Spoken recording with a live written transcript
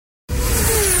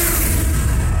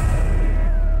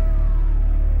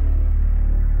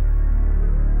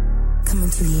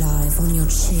you live on your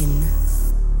chin.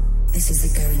 This is the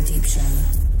Going Deep Show.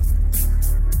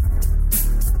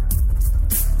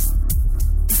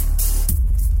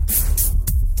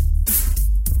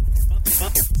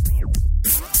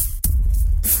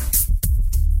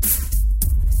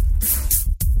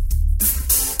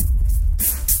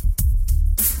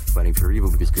 Fighting for evil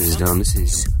because good is down. This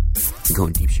is the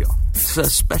Going Deep Show. It's a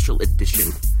special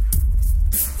edition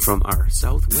from our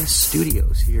Southwest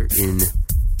studios here in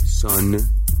Sun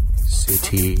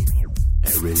City,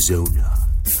 Arizona.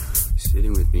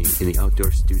 Sitting with me in the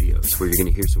outdoor studios where you're going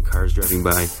to hear some cars driving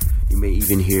by. You may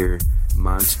even hear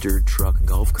monster truck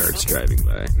golf carts driving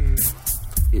by.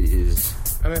 It is...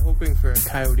 I'm hoping for a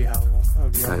coyote howl.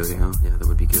 Coyote howl? Yeah, that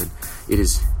would be good. It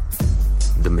is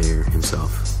the mayor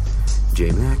himself,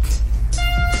 JMac.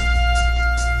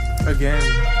 Again,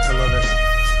 I love it.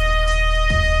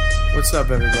 What's up,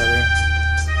 everybody?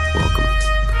 Welcome.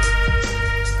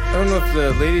 I don't know if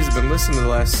the ladies have been listening to the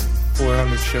last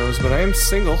 400 shows, but I am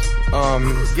single.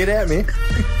 Get at me.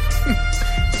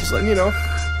 Just letting you know.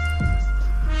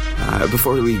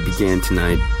 Before we began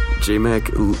tonight,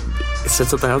 JMac said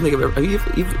something I don't think I've ever...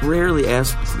 You've rarely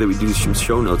asked that we do some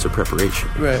show notes or preparation.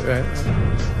 Right.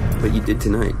 But you did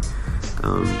tonight.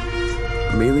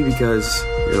 Mainly because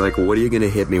you're like, what are you going to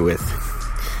hit me with?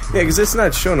 Yeah, because it's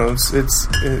not show notes. It's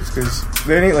because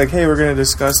it ain't like, hey, we're going to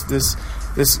discuss this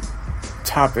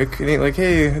topic. It ain't like,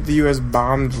 hey, the U.S.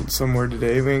 bombed somewhere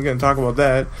today. We ain't going to talk about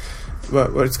that.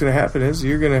 But what's going to happen is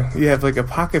you have like a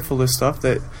pocket full of stuff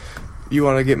that you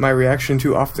want to get my reaction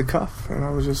to off the cuff. And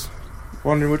I was just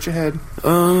wondering what you had.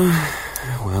 Well,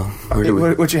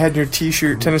 what you had in your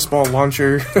T-shirt, tennis ball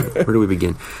launcher. Where do we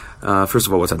begin? First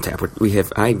of all, what's on tap? We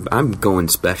have. I'm going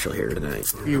special here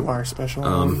tonight. You are special.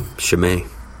 Chimay.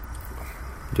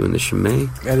 Doing the Chimay.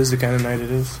 That is the kind of night it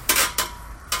is.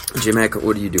 JMac,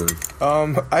 what are you doing?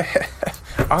 On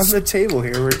the table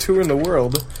here, we're touring the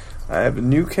world. I have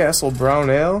Newcastle Brown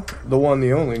Ale, the one,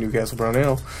 the only Newcastle Brown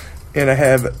Ale, and I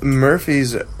have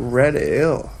Murphy's Red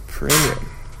Ale Premium.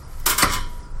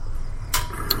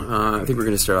 I think we're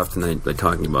going to start off tonight by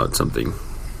talking about something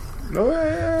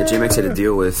that JMac had to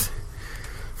deal with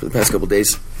for the past couple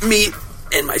days. Me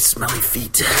and my smelly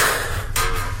feet.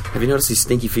 Have you noticed these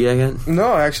stinky feet I got?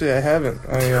 No, actually, I haven't.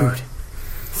 Dude,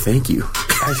 thank you.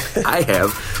 I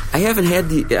have. I haven't had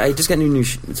the... I just got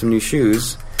some new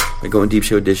shoes. My Going Deep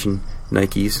Show edition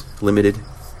Nikes, limited,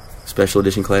 special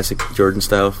edition classic Jordan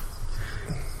style.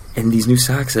 And these new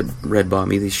socks that Red bought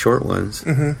me, these short ones,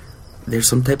 there's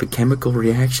some type of chemical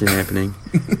reaction happening.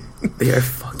 They are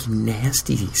fucking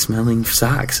nasty smelling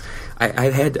socks.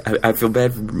 I feel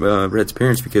bad for Red's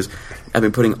parents because I've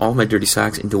been putting all my dirty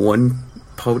socks into one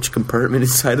pouch compartment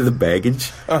inside of the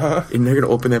baggage, and they're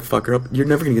gonna open that fucker up. You're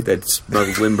never gonna get that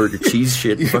smelled Limburger cheese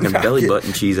shit, fucking belly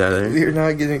button cheese out of there. You're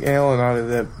not getting Alan out of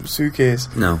that suitcase.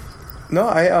 No,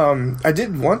 I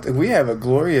did want. We have a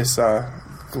glorious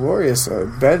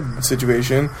bed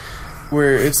situation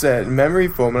where it's that memory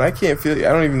foam, and I can't feel. I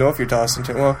don't even know if you're tossing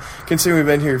to. Well, considering we've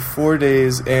been here 4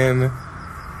 days and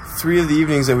 3 of the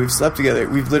evenings that we've slept together,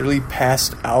 we've literally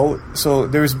passed out. So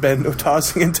there's been no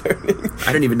tossing and turning.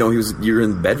 I didn't even know you were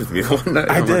in bed with me one night.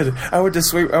 I did. I went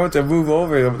to move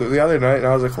over the other night, and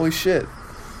I was like, "Holy shit!"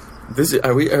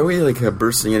 Are we like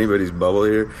bursting anybody's bubble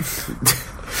here?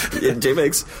 Yeah,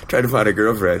 J-Mac's trying to find a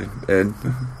girlfriend, and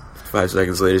 5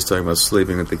 seconds later, he's talking about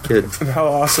sleeping with the kid. And how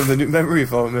awesome the new memory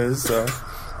foam is.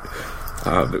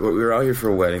 We were out here for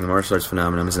a wedding. The martial arts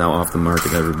phenomenon is now off the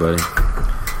market, everybody.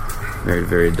 Very,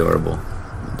 very adorable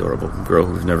girl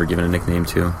who's never given a nickname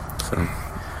to. So,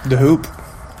 the Hoop.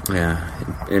 Yeah,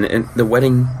 and the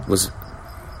wedding was.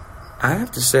 I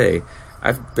have to say,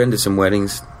 I've been to some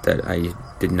weddings that I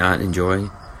did not enjoy,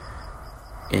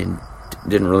 and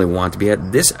didn't really want to be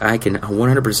at. This I can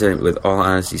 100% with all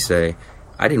honesty say,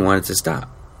 I didn't want it to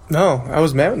stop. No, I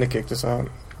was mad when they kicked us out.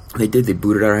 They did. They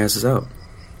booted our asses out.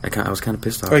 I was kind of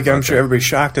pissed off. Like, I'm sure everybody's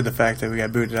shocked at the fact that we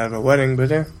got booted out of a wedding,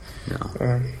 but yeah.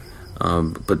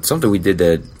 No. But something we did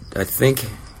that I think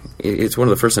it's one of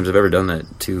the first times I've ever done that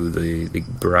to the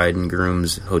bride and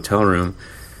groom's hotel room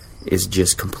is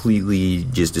just completely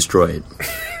just destroy it.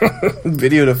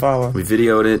 Video to follow. We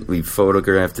videoed it. We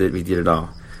photographed it. We did it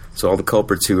all. So all the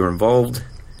culprits who were involved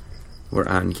were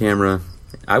on camera.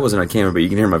 I wasn't on camera, but you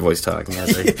can hear my voice talking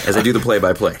as I do the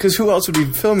play-by-play. Because who else would be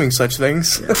filming such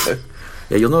things?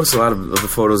 Yeah, you'll notice a lot of the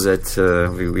photos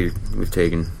that we've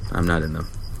taken. I'm not in them.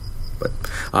 But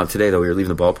today, though, we were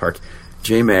leaving the ballpark.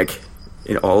 JMac,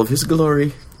 in all of his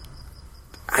glory,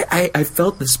 I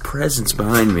felt this presence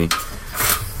behind me.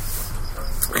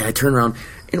 And I turned around,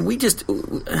 And we just,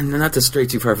 and not to stray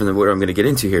too far from what I'm going to get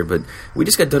into here, but we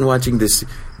just got done watching this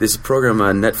program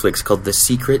on Netflix called The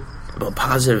Secret, about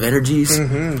positive energies.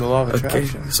 Mm-hmm, the law of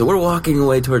attraction. Okay. So we're walking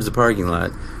away towards the parking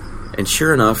lot, and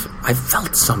sure enough, I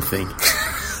felt something.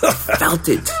 I felt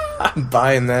it. I'm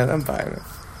buying that.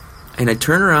 And I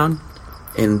turn around,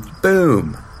 and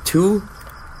boom, 2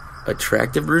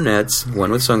 attractive brunettes,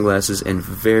 one with sunglasses and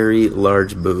very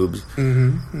large boobs,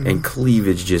 and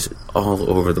cleavage just all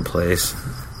over the place.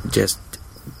 Just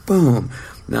boom.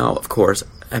 Now, of course,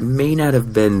 I may not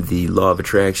have been the law of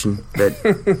attraction. That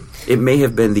it may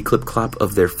have been the clip-clop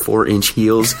of their 4-inch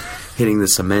heels hitting the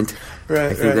cement.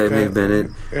 Right, I think that may have been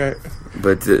it. Right.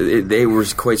 But they were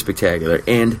quite spectacular.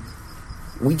 And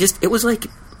it was like,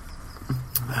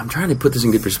 I'm trying to put this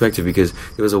in good perspective because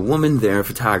there was a woman there, a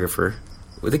photographer,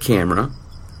 with a camera.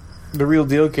 The real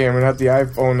deal camera, not the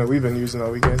iPhone that we've been using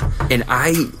all weekend. And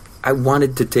I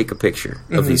wanted to take a picture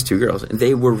of these 2 girls. And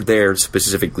they were there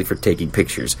specifically for taking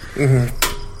pictures.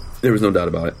 There was no doubt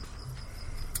about it.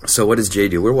 So what does Jay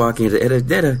do? We're walking at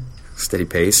a steady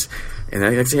pace. And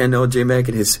next thing I know, JMac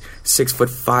and his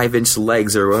 6'5"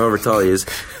 legs, or however tall he is,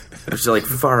 which is like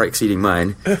far exceeding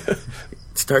mine,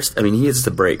 he hits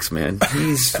the brakes, man.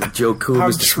 He's Joe Cool,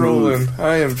 I'm Mr. trolling. Smooth.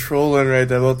 I am trolling right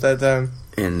there about that time.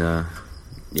 And,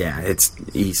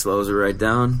 he slows it right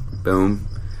down. Boom.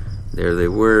 There they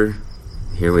were.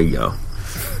 Here we go.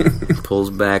 Pulls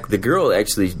back. The girl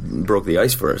actually broke the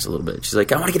ice for us a little bit. She's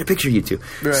like, I want to get a picture of you 2.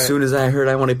 Right. As soon as I heard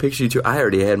I want to picture you 2, I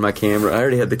already had my camera. I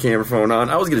already had the camera phone on.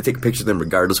 I was going to take a picture of them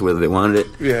regardless of whether they wanted it.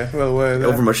 Yeah, well,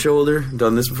 over my shoulder.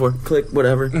 Done this before. Click,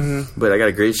 whatever. But I got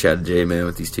a great shot of Jay, man,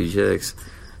 with these 2 chicks.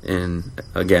 And,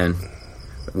 again,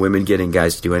 women getting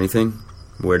guys to do anything.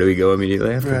 Where do we go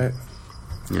immediately after? Right.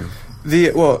 Yeah.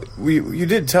 You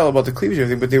did tell about the cleavage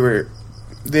and everything, but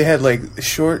they had like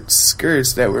short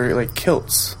skirts that were like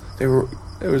kilts. They were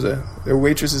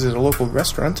waitresses at a local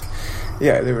restaurant.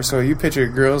 Yeah, they were. So you picture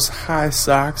girls, high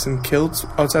socks and kilts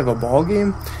outside of a ball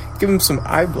game. Give them some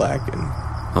eye black and.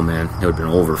 Oh man, it would have been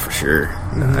over for sure.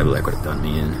 Eye black would have done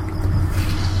me in.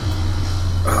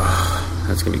 Oh,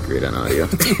 that's gonna be great on audio.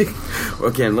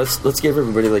 Again, let's give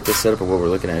everybody like the setup of what we're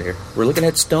looking at here. We're looking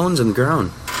at stones in the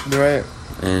ground. Right.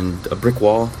 And a brick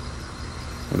wall,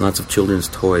 and lots of children's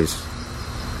toys.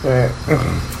 Right.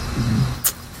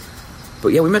 But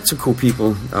yeah, we met some cool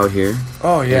people out here.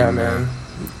 Oh yeah, and, man.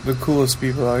 The coolest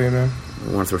people out here, man.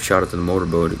 I want to throw a shout out to the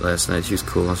motorboat last night. She was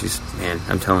cool. Man,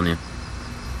 I'm telling you,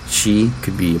 she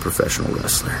could be a professional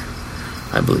wrestler.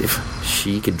 I believe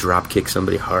she could drop kick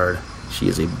somebody hard. She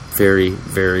is a very,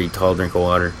 very tall drink of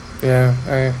water.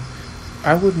 Yeah,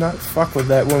 I would not fuck with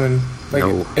that woman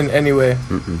in any way.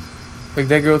 Like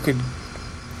that girl could.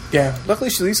 Yeah, luckily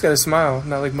she at least got a smile,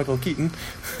 not like Michael Keaton.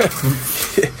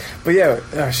 But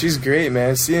yeah, she's great,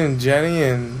 man. Seeing Jenny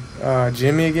and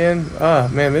Jimmy again,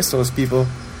 man, miss those people.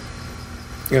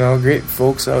 Great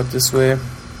folks out this way.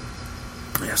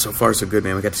 Yeah, so far so good,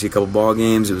 man. We got to see a couple ball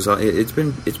games. It's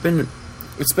been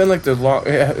like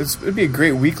it'd be a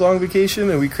great week-long vacation,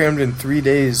 and we crammed in 3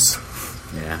 days.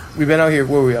 Yeah, we've been out here.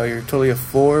 Where were we out here? Totally a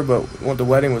 4, but the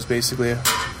wedding was basically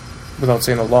without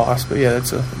saying a loss, but yeah,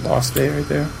 that's a lost day right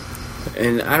there.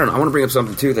 And I don't know. I want to bring up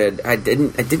something too that I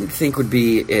didn't think would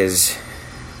be as,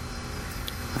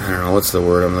 I don't know, what's the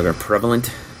word I'm looking at,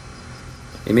 prevalent.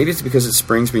 And maybe it's because it's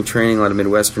spring training. A lot of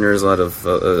Midwesterners, a lot of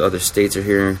other states are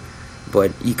here.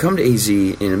 But you come to AZ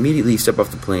and immediately you step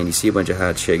off the plane. You see a bunch of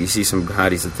hot chicks. You see some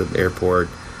hotties at the airport.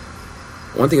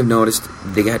 One thing I've noticed,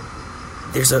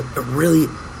 there's a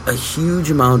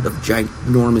huge amount of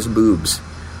ginormous boobs.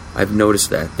 I've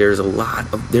noticed that.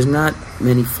 There's not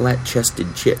many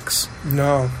flat-chested chicks.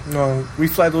 No. We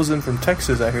fly those in from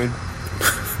Texas, I heard.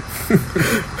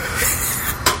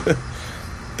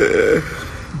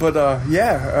 But,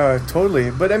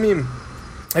 totally. But, I mean,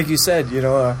 like you said,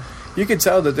 you could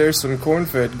tell that there's some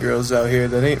corn-fed girls out here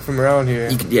that ain't from around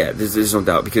here. There's no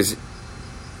doubt, because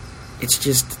it's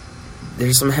just,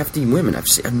 there's some hefty women.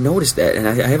 I've noticed that, and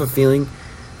I have a feeling...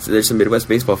 So there's some Midwest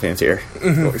baseball fans here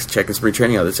checking spring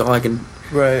training out. That's all I can...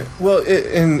 Right. Well,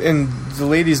 in the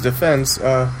ladies' defense,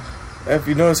 if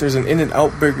you notice, there's an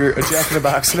In-N-Out burger, a Jack in the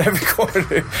Box in every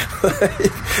corner.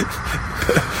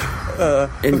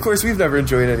 Of course, we've never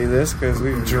enjoyed any of this because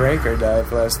we've drank our diet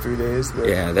for the last 3 days. But.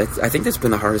 Yeah, I think that's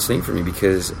been the hardest thing for me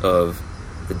because of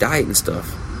the diet and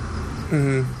stuff.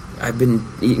 I've been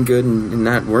eating good and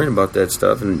not worrying about that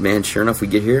stuff. And, man, sure enough, we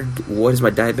get here. What has my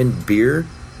diet been? Beer,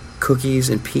 cookies,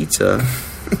 and pizza.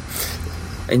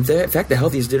 In fact, the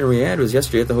healthiest dinner we had was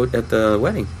yesterday at the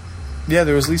wedding. Yeah,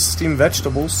 there was at least steamed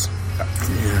vegetables.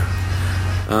 Yeah.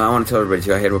 I want to tell everybody,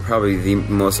 too, I had probably the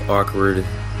most awkward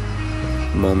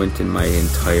moment in my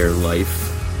entire life.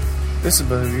 This is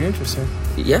going to be interesting.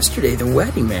 Yesterday, the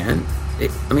wedding, man.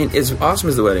 As awesome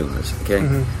as the wedding was,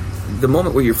 okay? The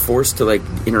moment where you're forced to, like,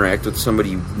 interact with somebody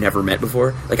you've never met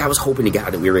before, like, I was hoping to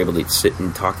God that we were able to sit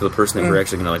and talk to the person that we're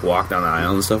actually going to, like, walk down the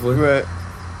aisle and stuff with. Right.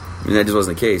 And that just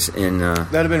wasn't the case. And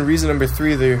that'd have been reason number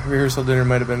 3. The rehearsal dinner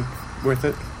might have been worth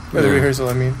it. Or the rehearsal,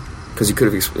 I mean. Because you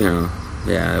could have,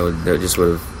 that just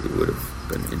would have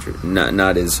been interesting.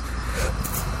 Not as...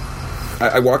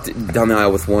 I walked down the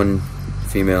aisle with one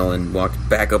female and walked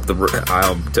back up the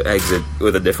aisle to exit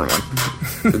with a different one.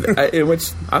 In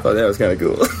which I thought that was kind of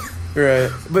cool.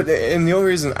 Right. And the only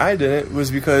reason I didn't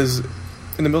was because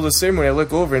in the middle of the ceremony I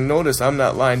look over and notice I'm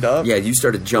not lined up. Yeah, you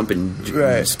started jumping,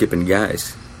 skipping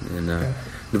guys. And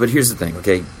But here's the thing,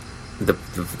 okay? The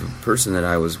person that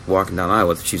I was walking down the aisle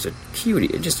with, she's a cutie,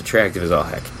 just attractive as all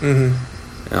heck.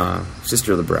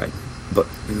 Sister of the bride. But,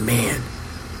 man,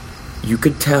 you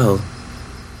could tell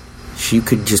she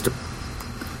could just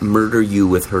murder you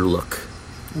with her look.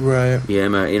 Right. Yeah,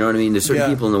 you know what I mean? There's certain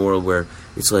people in the world where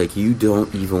it's like you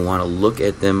don't even want to look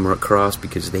at them across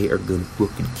because they are going to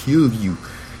fucking kill you.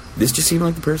 This just seemed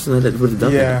like the person that would have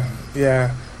done that.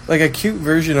 Yeah. Like a cute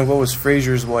version of what was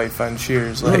Frasier's wife on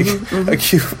Cheers. Like a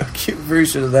cute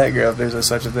version of that girl, if there's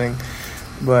such a thing.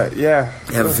 But yeah.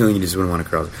 I have a feeling you just wouldn't want to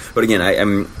cross. But again,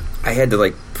 I had to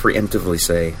like preemptively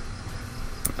say,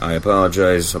 I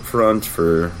apologize up front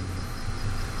for...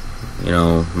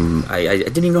 I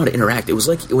didn't even know how to interact. It was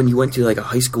like when you went to like a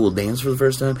high school dance for the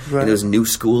first time, and there was a new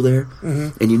school there,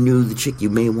 and you knew the chick you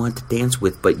may want to dance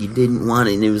with, but you didn't want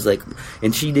it, and it was like,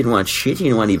 and she didn't want shit. She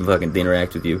didn't want to even fucking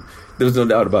interact with you. There was no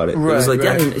doubt about it. Right, it was like,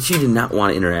 she did not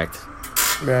want to interact.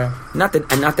 Yeah. Not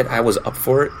that I was up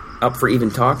for even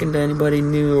talking to anybody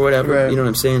new or whatever. Right. You know what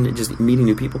I'm saying? Just meeting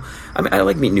new people. I mean, I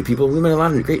like meeting new people. We met a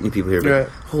lot of great new people here. But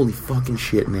holy fucking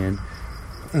shit, man!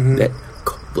 That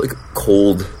like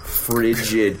cold.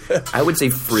 Frigid. I would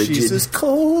say frigid. She's as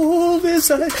cold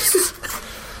as ice.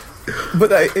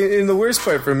 But and the worst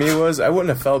part for me was I wouldn't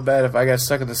have felt bad if I got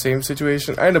stuck in the same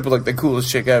situation. I ended up with like the coolest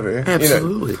chick ever.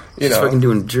 Absolutely. She's fucking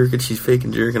doing jerking. She's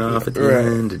faking jerking off at the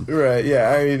end. Right.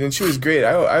 Yeah. I mean, and she was great.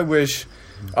 I wish,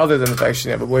 other than the fact she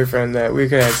didn't have a boyfriend, that we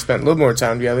could have spent a little more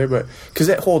time together. But because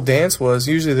that whole dance was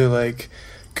usually they're like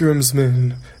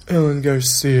groomsmen, Ellen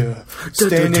Garcia,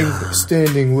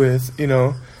 standing with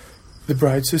the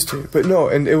bride's sister. But no,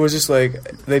 and it was just like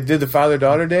they did the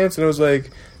father-daughter dance, and it was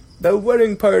like the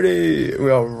wedding party.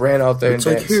 We all ran out there and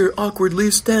danced. It's like, here,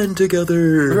 awkwardly stand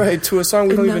together. Right, to a song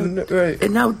we don't even know. Right.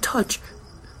 And now touch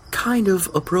kind of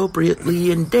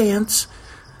appropriately and dance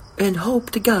and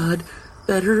hope to God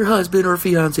that her husband or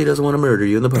fiancé doesn't want to murder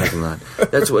you in the parking lot.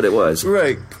 That's what it was.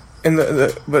 Right. And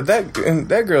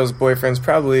that girl's boyfriend's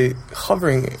probably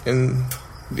hovering in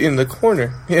the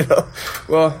corner,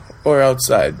 well, or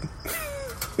outside.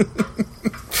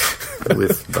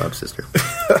 With Bob's sister.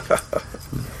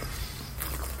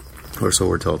 Or so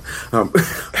we're told.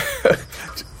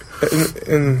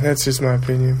 And that's just my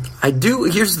opinion. I do.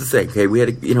 Here's the thing. Okay, we had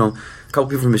a couple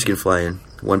people from Michigan fly in.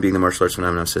 One being the martial arts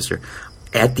phenomenon sister.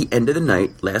 At the end of the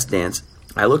night, last dance,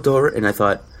 I looked over and I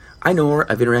thought, I know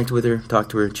her. I've interacted with her,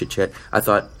 talked to her, chit chat. I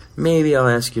thought maybe I'll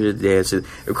ask you to dance. Of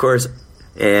course.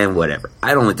 And whatever.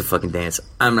 I don't like to fucking dance.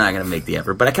 I'm not going to make the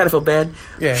effort. But I kind of felt bad.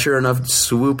 Yeah. Sure enough,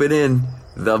 swooping in,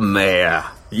 the mayor.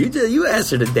 You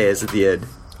asked her to dance at the end.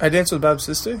 I danced with Bob's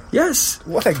sister? Yes.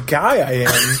 What a guy I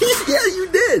am. Yeah, you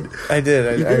did. I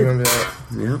did. I remember that.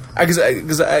 Yeah.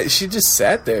 Because she just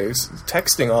sat there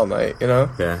texting all night,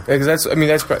 Yeah. Because that's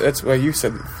why you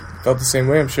said felt the same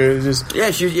way. I'm sure. It was just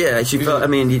she felt. I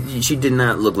mean, she did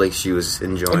not look like she was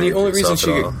enjoying. And the only reason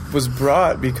she all. was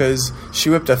brought because she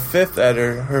whipped a fifth at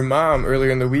her mom earlier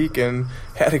in the week and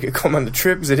had to come on the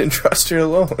trip because they didn't trust her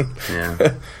alone.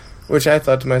 Yeah. Which I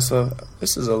thought to myself,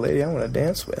 this is a lady I want to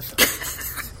dance with.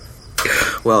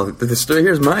 Well, the story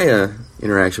here's my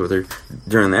interaction with her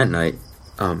during that night.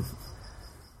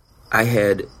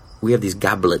 We have these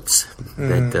goblets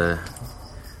that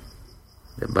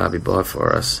Bobby bought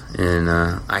for us, and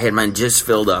I had mine just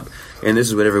filled up, and this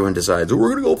is what everyone decides, we're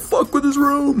gonna go fuck with this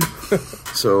room.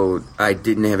 So I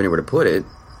didn't have anywhere to put it,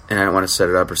 and I didn't want to set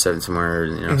it up or set it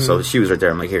somewhere, so she was right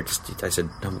there. I'm like, here, I said,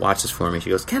 watch this for me.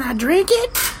 She goes, can I drink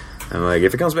it? I'm like,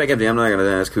 if it comes back empty, I'm not going to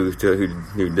ask who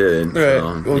did. Right.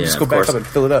 So, just go back up and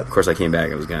fill it up. Of course, I came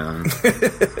back. It was gone.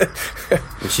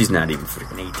 She's not even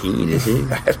freaking 18, is she?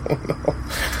 I don't know.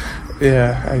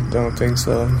 Yeah, I don't think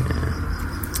so.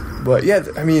 Yeah. But yeah,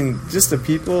 I mean, just the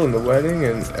people and the wedding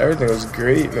and everything was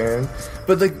great, man.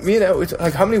 But like me and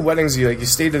like, how many weddings do you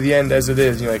stay to the end as it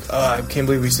is? And you're like, oh, I can't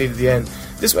believe we stayed to the end.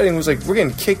 This wedding was like, we're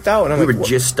getting kicked out, and we were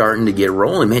just starting to get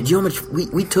rolling, man. Do you know how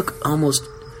much we took? Almost,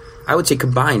 I would say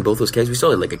combined both those kegs, we still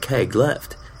had like a keg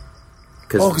left.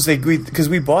 Because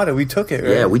we bought it, we took it.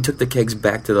 Right? Yeah, we took the kegs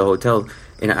back to the hotel,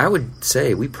 and I would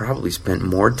say we probably spent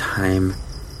more time.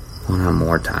 Well, not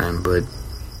more time, but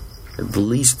at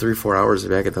least 3 or 4 hours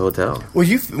back at the hotel.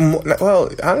 Well,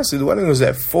 honestly, the wedding was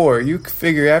at 4. You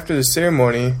figure after the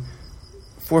ceremony,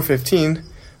 4:15.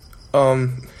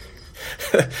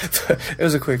 It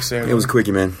was a quick ceremony. It was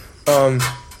quickie, man.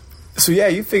 So yeah,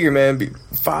 you figure, man,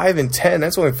 5 and 10.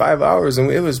 That's only 5 hours, and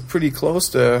it was pretty close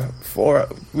to 4.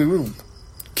 We were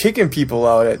kicking people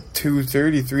out at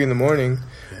 2:30, 3 in the morning.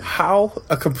 How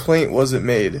a complaint was it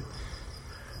made?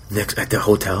 Next at the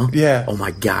hotel? Yeah. Oh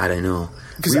my God, I know.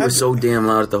 We were so damn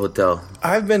loud at the hotel.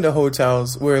 I've been to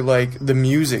hotels where like the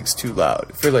music's too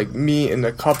loud for like me and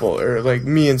a couple, or like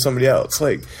me and somebody else.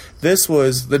 Like this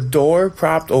was the door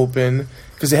propped open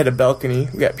because they had a balcony.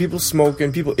 We got people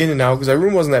smoking, people in and out because our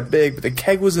room wasn't that big, but the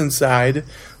keg was inside.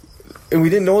 And we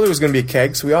didn't know there was going to be a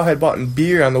keg, so we all had bought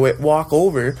beer on the walk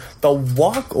over. The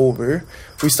walk over,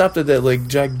 we stopped at that like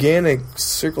gigantic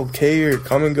Circle K or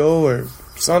Come and Go or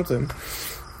something.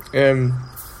 And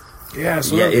yeah,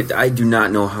 so I do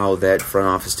not know how that front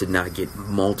office did not get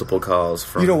multiple calls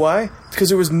from. You know why? Because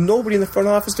there was nobody in the front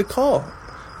office to call.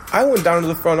 I went down to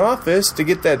the front office to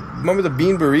get that. Remember the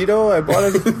bean burrito I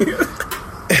bought it?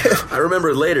 I remember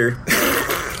it later.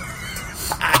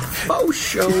 Oh,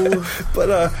 show.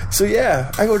 But so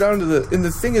yeah, I go down to and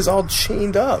the thing is all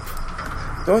chained up.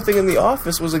 The only thing in the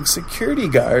office was a security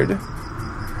guard,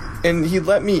 and he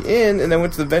let me in, and I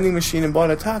went to the vending machine and bought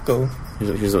a taco.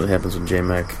 Here's what happens when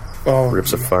JMac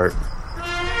rips a fart.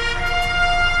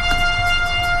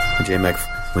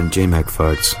 When JMac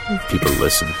farts, people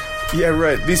listen. Yeah,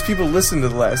 right. These people listened to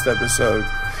the last episode.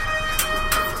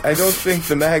 I don't think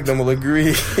the Magnum will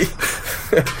agree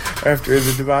after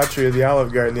the debauchery of the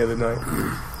Olive Garden the other night.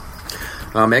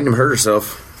 Magnum hurt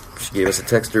herself. She gave us a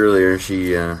text earlier.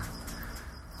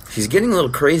 She's getting a little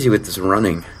crazy with this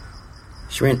running.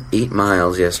 She ran 8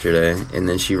 miles yesterday, and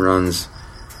then she runs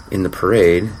in the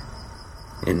parade.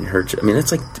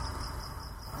 That's like,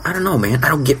 I don't know, man. I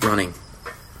don't get running.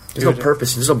 There's no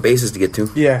purpose. There's no basis to get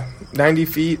to. Yeah, 90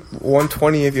 feet,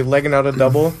 120 if you're legging out a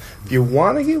double. If you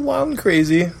want to get wild and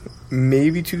crazy,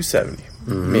 maybe 270.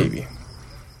 Mm-hmm. Maybe.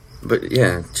 But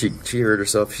yeah, she hurt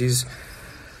herself.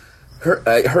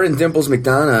 Her and Dimples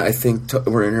McDonough, I think,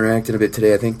 were interacting a bit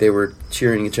today. I think they were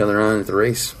cheering each other on at the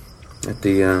race, at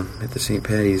the St.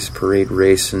 Patty's parade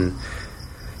race. And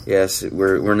yes,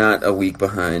 we're not a week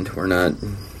behind. We're not.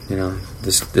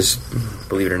 This,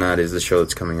 believe it or not, is the show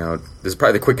that's coming out. This is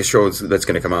probably the quickest show that's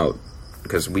going to come out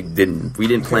because we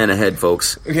didn't plan ahead,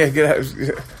 folks. Yeah, good.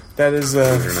 That is.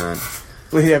 Believe it or not.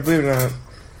 Yeah, believe it or not.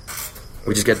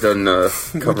 We just got done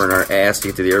covering our ass to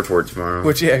get to the airport tomorrow.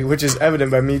 Which is evident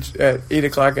by me at 8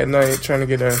 o'clock at night trying to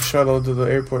get a shuttle to the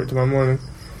airport tomorrow morning.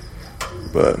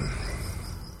 But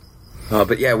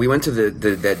yeah, we went to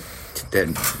that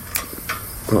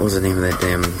what was the name of that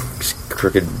damn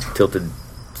crooked tilted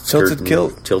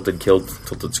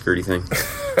skirty thing.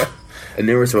 And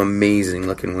there were some amazing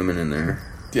looking women in there.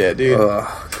 Yeah, dude.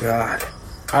 Oh God.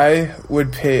 I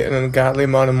would pay an ungodly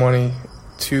amount of money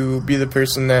to be the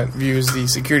person that views the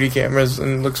security cameras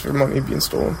and looks for money being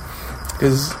stolen.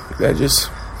 Because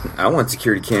I want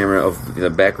security camera of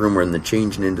the back room where they're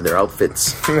changing into their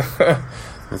outfits.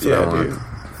 That's what I want. Dude.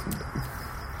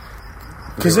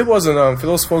 Because it wasn't, for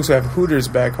those folks who have Hooters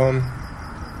back home,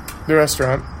 the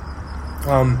restaurant,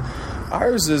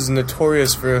 ours is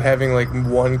notorious for having, like,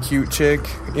 one cute chick,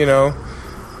 Yeah.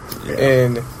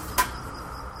 And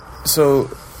so...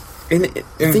 And the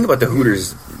thing about the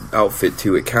Hooters outfit,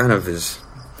 too, it kind of is...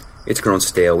 It's grown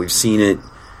stale. We've seen it.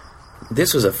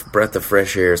 This was a breath of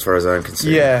fresh air as far as I'm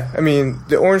concerned. Yeah, I mean,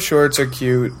 the orange shorts are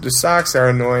cute. The socks are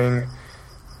annoying.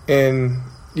 And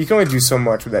you can only do so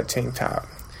much with that tank top.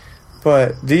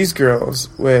 But these girls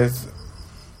with...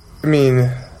 I mean...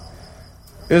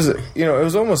 It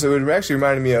was almost... It would actually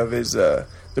remind me of the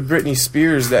Britney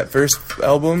Spears, that first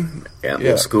album.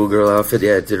 Yeah, schoolgirl outfit.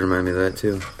 Yeah, it did remind me of that,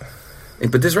 too.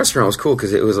 But this restaurant was cool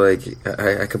because it was like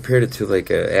I compared it to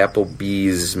like a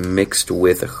Applebee's mixed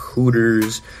with a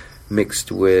Hooters,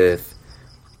 mixed with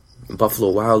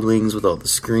Buffalo Wild Wings with all the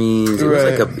screens. It was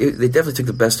like they definitely took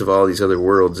the best of all these other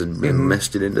worlds and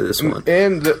meshed it into this one.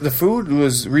 And the food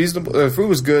was reasonable. The food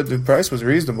was good. The price was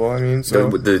reasonable. I mean, so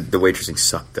the waitressing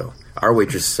sucked though. Our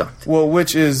waitress sucked. Well,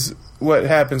 which is what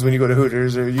happens when you go to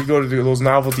Hooters or you go to those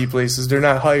novelty places. They're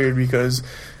not hired because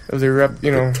of their rep.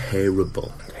 They're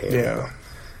terrible. Yeah.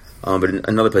 But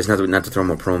another place, not to throw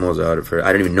more promos out for,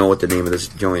 I don't even know what the name of this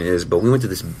joint is, but we went to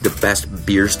the best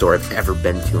beer store I've ever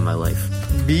been to in my life.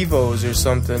 Bevo's or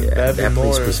something. Yeah, that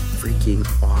place was freaking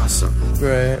awesome.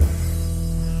 Right.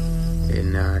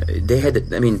 And they had,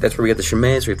 that's where we got the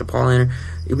Chimay, we got the Paulaner.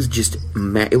 It was just,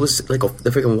 it was like the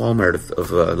freaking Walmart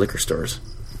of liquor stores.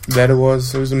 That it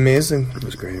was. It was amazing. It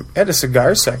was great. It had a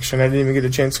cigar section I didn't even get a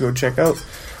chance to go check out.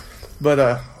 But,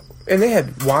 and they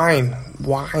had wine.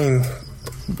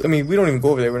 I mean, we don't even go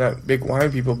over there. We're not big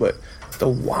wine people, but the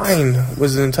wine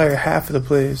was an entire half of the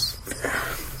place.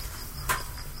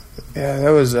 Yeah,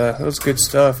 that was good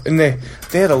stuff. And they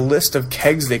had a list of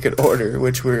kegs they could order,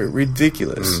 which were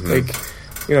ridiculous. Mm-hmm.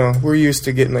 Like, we're used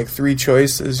to getting like 3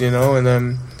 choices, and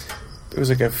then it was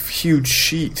like a huge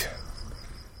sheet.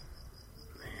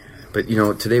 But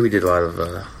today we did a lot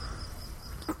of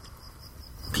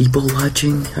people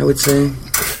watching, I would say.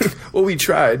 Well, we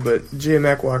tried, but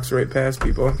JMac walks right past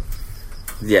people.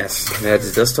 Yes,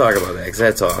 let's talk about that, because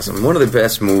that's awesome. One of the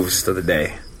best moves of the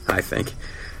day, I think.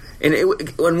 And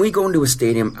when we go into a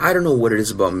stadium, I don't know what it is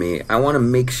about me. I want to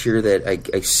make sure that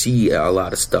I see a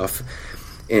lot of stuff.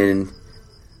 And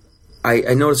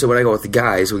I notice that when I go with the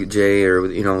guys, with Jay, or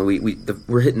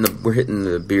we're hitting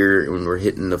the beer and we're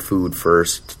hitting the food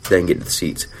first, then get to the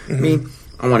seats. Mm-hmm. Me,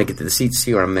 I want to get to the seats,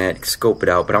 see where I'm at, scope it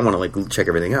out, but I want to check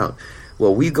everything out.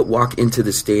 Well, we walk into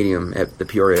the stadium at the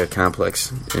Peoria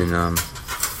complex in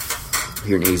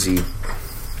here in AZ,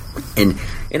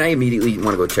 and I immediately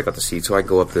want to go check out the seats. So I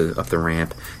go up the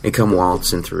ramp and come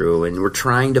waltzing through, and we're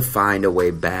trying to find a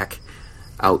way back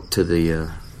out to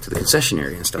the concession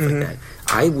area and stuff like that.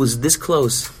 I was this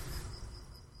close,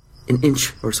 an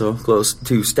inch or so close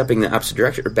to stepping the opposite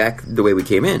direction, or back the way we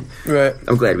came in. Right.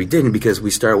 I'm glad we didn't, because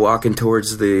we start walking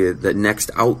towards the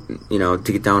next out, to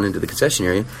get down into the concession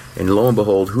area, and lo and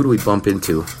behold, who do we bump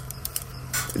into?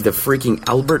 The freaking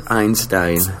Albert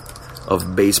Einstein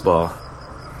of baseball,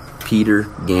 Peter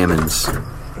Gammons.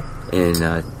 And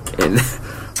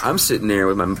I'm sitting there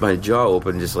with my jaw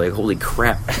open, just like, holy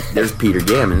crap, there's Peter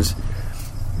Gammons.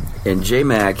 And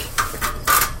JMac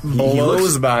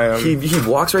blows by him. He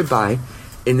walks right by,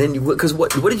 and then because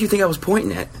what did you think I was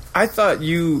pointing at? I thought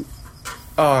you,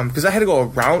 because I had to go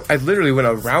around. I literally went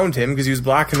around him because he was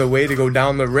blocking the way to go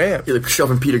down the ramp. You're like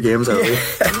shoving Peter Gammons out of the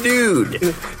way. Dude,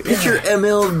 get your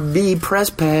MLB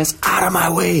press pass out of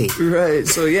my way. Right.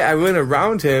 So yeah, I went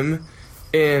around him.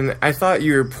 And I thought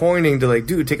you were pointing to, like,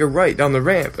 dude, take a right down the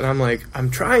ramp. And I'm like,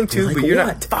 I'm trying to, like, but you're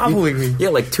not following me. Yeah,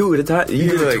 like 2 at a time.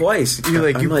 You did it twice. You're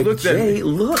like, I'm you like, looked at Jay, me.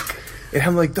 look. And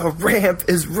I'm like, the ramp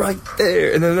is right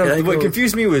there. And then what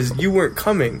confused me was you weren't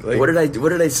coming. Like, what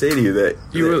did I say to you that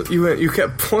you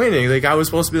kept pointing? Like, I was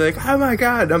supposed to be like, oh my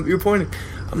god, you're pointing.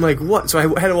 I'm like, what? So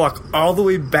I had to walk all the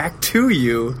way back to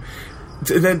you,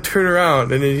 and then turn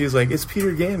around, and then he's like, it's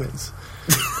Peter Gammons.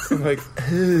 I'm like,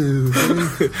 oh,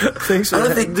 thanks for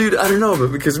that. Dude, I don't know,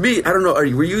 but because me, I don't know,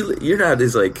 you're not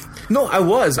as like... No, I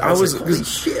was like, holy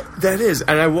shit. That is,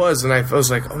 and I was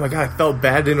like, oh my god, I felt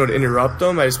bad, didn't know to interrupt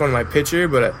them, I just wanted my picture,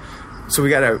 but, so we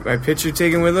got my picture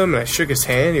taken with him, and I shook his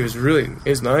hand, he was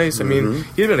nice, I mean,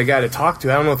 he'd been a guy to talk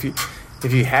to, I don't know if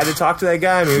you had to talk to that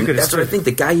guy, I mean, we could have... That's what I think,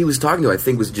 the guy he was talking to, I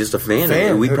think, was just a fan of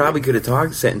him. We probably could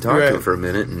have sat and talked to him for a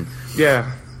minute, and...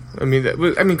 Yeah. I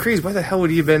mean, crazy. Why the hell would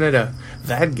he have been at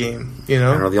that game? I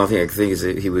don't know. The only thing I can think is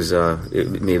that he was.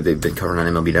 Maybe they've been covering on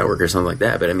MLB Network or something like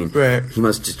that. But I mean, he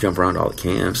must just jump around all the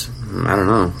camps. I don't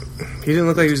know. He didn't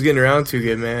look like he was getting around too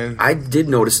good, man. I did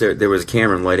notice there was a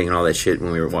camera and lighting and all that shit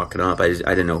when we were walking up. I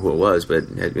didn't know who it was, but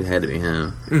it had to be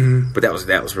him. Mm-hmm. But that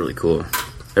was really cool.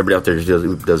 Everybody out there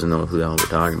doesn't know who the hell we're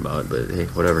talking about. But hey,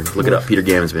 whatever. Look it up. Peter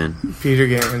Gammons, man. Peter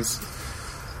Gammons.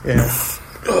 Yeah.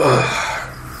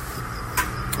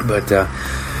 But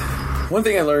one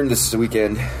thing I learned this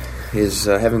weekend is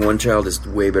having one child is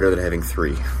way better than having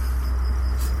 3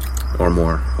 or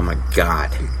more. Oh my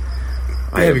god!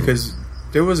 Yeah, because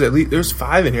there was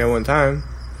 5 in here at one time.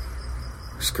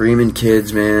 Screaming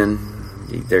kids, man.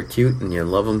 They're cute and you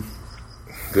love them.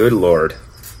 Good lord,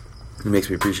 it makes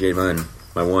me appreciate my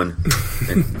one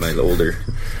and my older.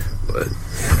 But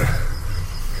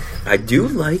I do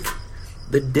like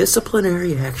the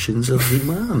disciplinary actions of the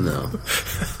mom, though.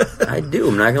 I do.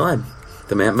 I'm not gonna lie.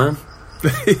 The M.A.P mom.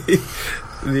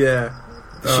 Yeah.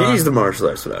 She's the martial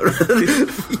arts one.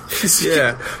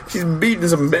 Yeah. She's beating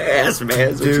some ass,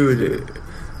 man. Dude,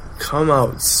 come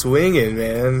out swinging,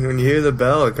 man. When you hear the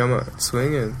bell, come out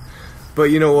swinging. But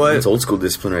you know what? It's old school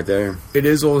discipline right there. It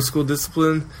is old school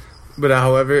discipline. But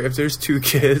however, if there's 2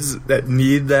 kids that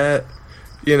need that,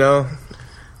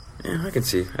 Yeah, I can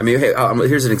see. I mean, hey,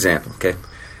 here's an example. Okay,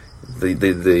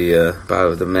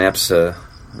 the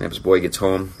Maps boy gets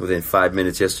home within 5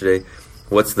 minutes yesterday.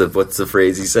 What's the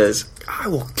phrase he says? I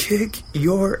will kick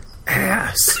your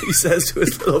ass. He says to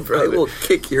his little brother. I will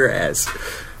kick your ass.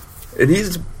 And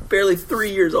he's barely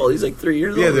 3 years old. He's like 3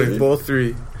 years old. Yeah, they're both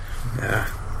 3. Yeah,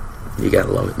 you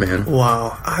gotta love it, man.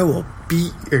 Wow, I will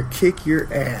beat or kick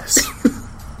your ass.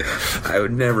 I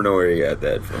would never know where he got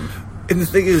that from. And the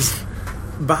thing is,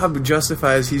 Bob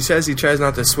justifies. He says he tries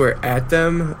not to swear at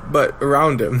them, but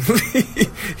around him,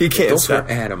 he can't Don't stop.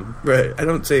 swear at him. Right? I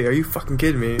don't say, "Are you fucking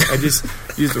kidding me?" I just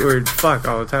use the word "fuck"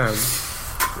 all the time.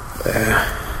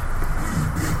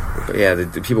 But yeah,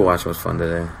 the people watching was fun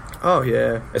today. Oh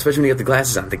yeah, especially when you get the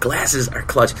glasses on. The glasses are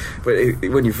clutch, but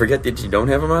when you forget that you don't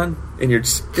have them on, and you're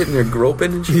just sitting there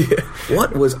groping and shit. Yeah.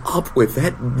 What was up with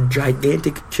that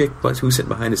gigantic chick who's sitting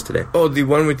behind us today? Oh, the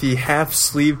one with the half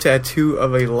sleeve tattoo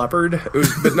of a leopard. It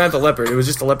was, but not the leopard. It was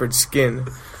just a leopard skin.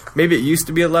 Maybe it used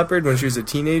to be a leopard when she was a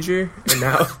teenager, and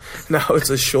now it's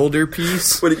a shoulder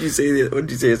piece. What did you say? What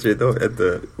did you say yesterday though at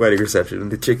the wedding reception?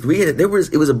 The chick it was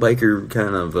a biker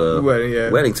kind of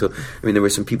wedding. So I mean, there were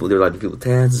some people. There were a lot of people with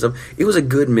tats and stuff. It was a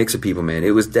good mix of people, man.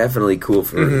 It was definitely cool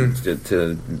for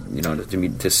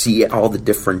to see all the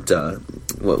different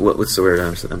what's the word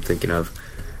I'm thinking of.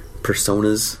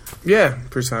 Personas. Yeah,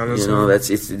 personas. You know,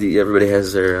 everybody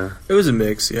has their... it was a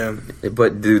mix, yeah.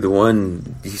 But, dude, the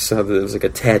one, you saw that it was like a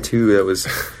tattoo that was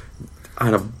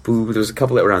on a boob. There was a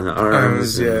couple that were on the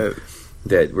arms. Yeah.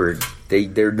 That were...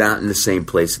 They're not in the same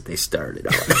place that they started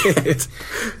out.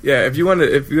 Yeah, if you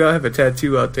have a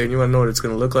tattoo out there and you want to know what it's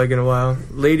going to look like in a while,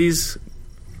 ladies,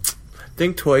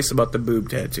 think twice about the boob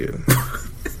tattoo.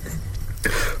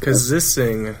 Because this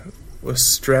thing was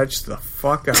stretched the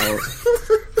fuck out.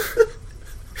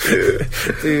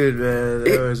 Dude, man,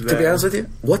 that was bad. To be honest with you,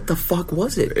 what the fuck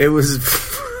was it? It was...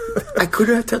 I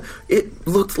couldn't have tell. It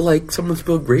looked like someone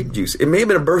spilled grape juice. It may have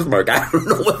been a birthmark. I don't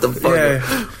know what the fuck.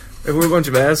 Yeah, we're a bunch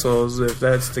of assholes if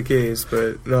that's the case,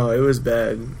 but no, it was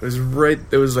bad. It was right.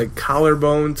 It was like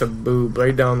collarbone to boob,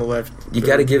 right down the left. You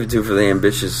got to give it to her for the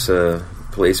ambitious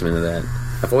placement of that.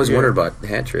 I've always wondered about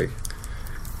Hat Trick.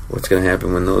 What's going to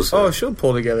happen when those... Oh, she'll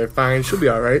pull together fine. She'll be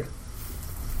all right.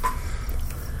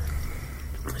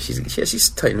 She's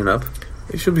tightening up.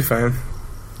 She'll be fine.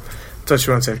 Until she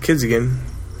wants to have kids again.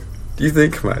 Do you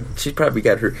think? Come on. She's probably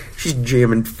got her... She's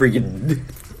jamming freaking...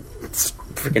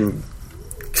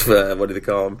 what do they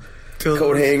call them?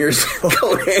 Coat hangers.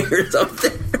 Coat hangers up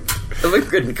there. I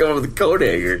couldn't come up with the coat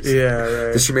hangers. Yeah,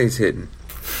 right. The Tremaine's hitting.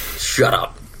 Shut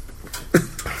up.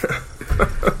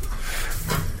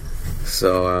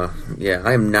 So, yeah,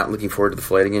 I am not looking forward to the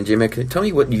flight again. JMac, tell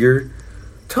me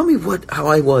how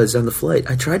I was on the flight.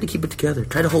 I tried to keep it together.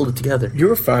 Tried to hold it together. You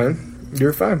were fine.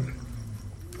 There's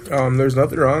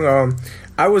nothing wrong.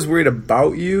 I was worried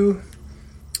about you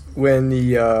when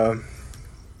the,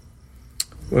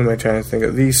 what am I trying to think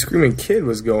of? The Screaming Kid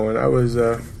was going. I was,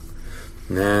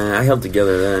 Nah, I held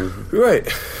together then. Right.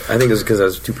 I think it was because I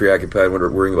was too preoccupied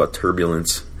worrying about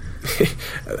turbulence.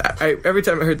 Every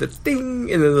time I heard the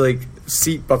ding and then the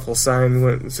seat buckle sign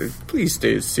went and said, "Please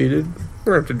stay seated.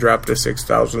 We're going to have to drop to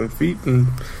 6,000 feet and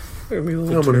I'm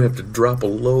going to have to drop a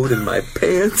load in my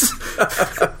pants."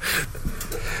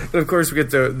 And of course we get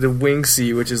the wing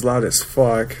seat, which is loud as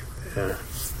fuck. Yeah.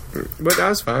 But that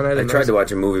was fine. I tried to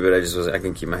watch a movie, but I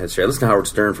couldn't keep my head straight. I listened to Howard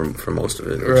Stern for most of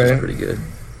it, which is pretty good.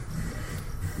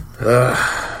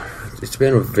 It's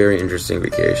been a very interesting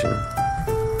vacation.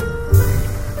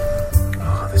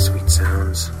 Sweet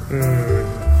sounds.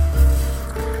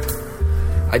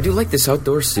 I do like this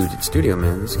outdoor studio,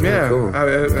 man. It's kind of cool.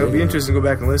 It'll be interesting to go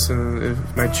back and listen if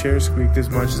my chair squeaked as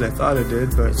much as I thought it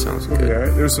did, but it sounds good. Right.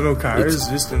 There was no cars.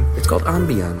 It's called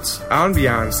ambiance.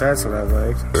 Ambiance, that's what I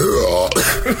like.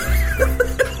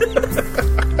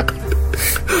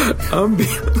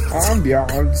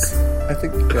 Ambiance. I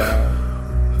think...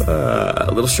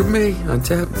 a little Chardonnay on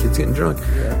tap. Kids getting drunk.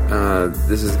 Yeah.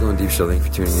 This is Going Deep Show. Thank you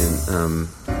for tuning in.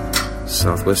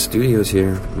 Southwest Studios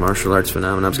here. Martial Arts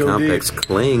Phenomenop's Complex. Deep.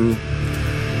 Cling.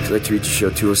 If you'd like to reach the show,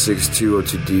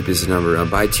 206-202-DEEP is the number.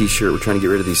 Buy a t-shirt. We're trying to get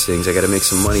rid of these things. I got to make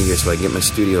some money here so I can get my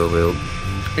studio built.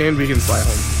 And we can fly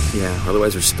home. Yeah,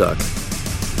 otherwise we're stuck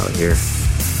out here.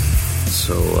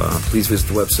 So please visit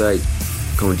the website,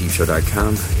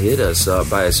 goingdeepshow.com. Hit us up.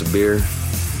 Buy us a beer.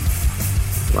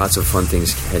 Lots of fun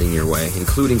things heading your way,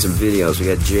 including some videos. We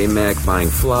got JMac buying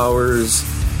flowers.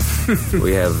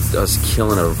 We have us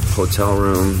killing a hotel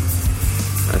room.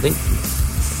 I think...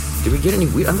 Did we get any...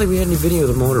 I don't think we had any video of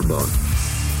the motorboat,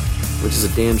 which is a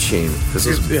damn shame. Because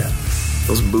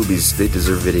those boobies, they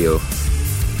deserve video.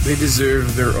 They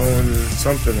deserve their own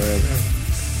something right now.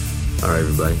 All right,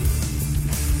 everybody.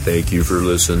 Thank you for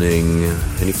listening.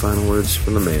 Any final words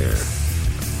from the mayor?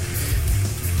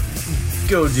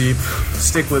 Go deep.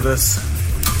 Stick with us.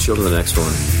 Chill to the next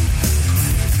one.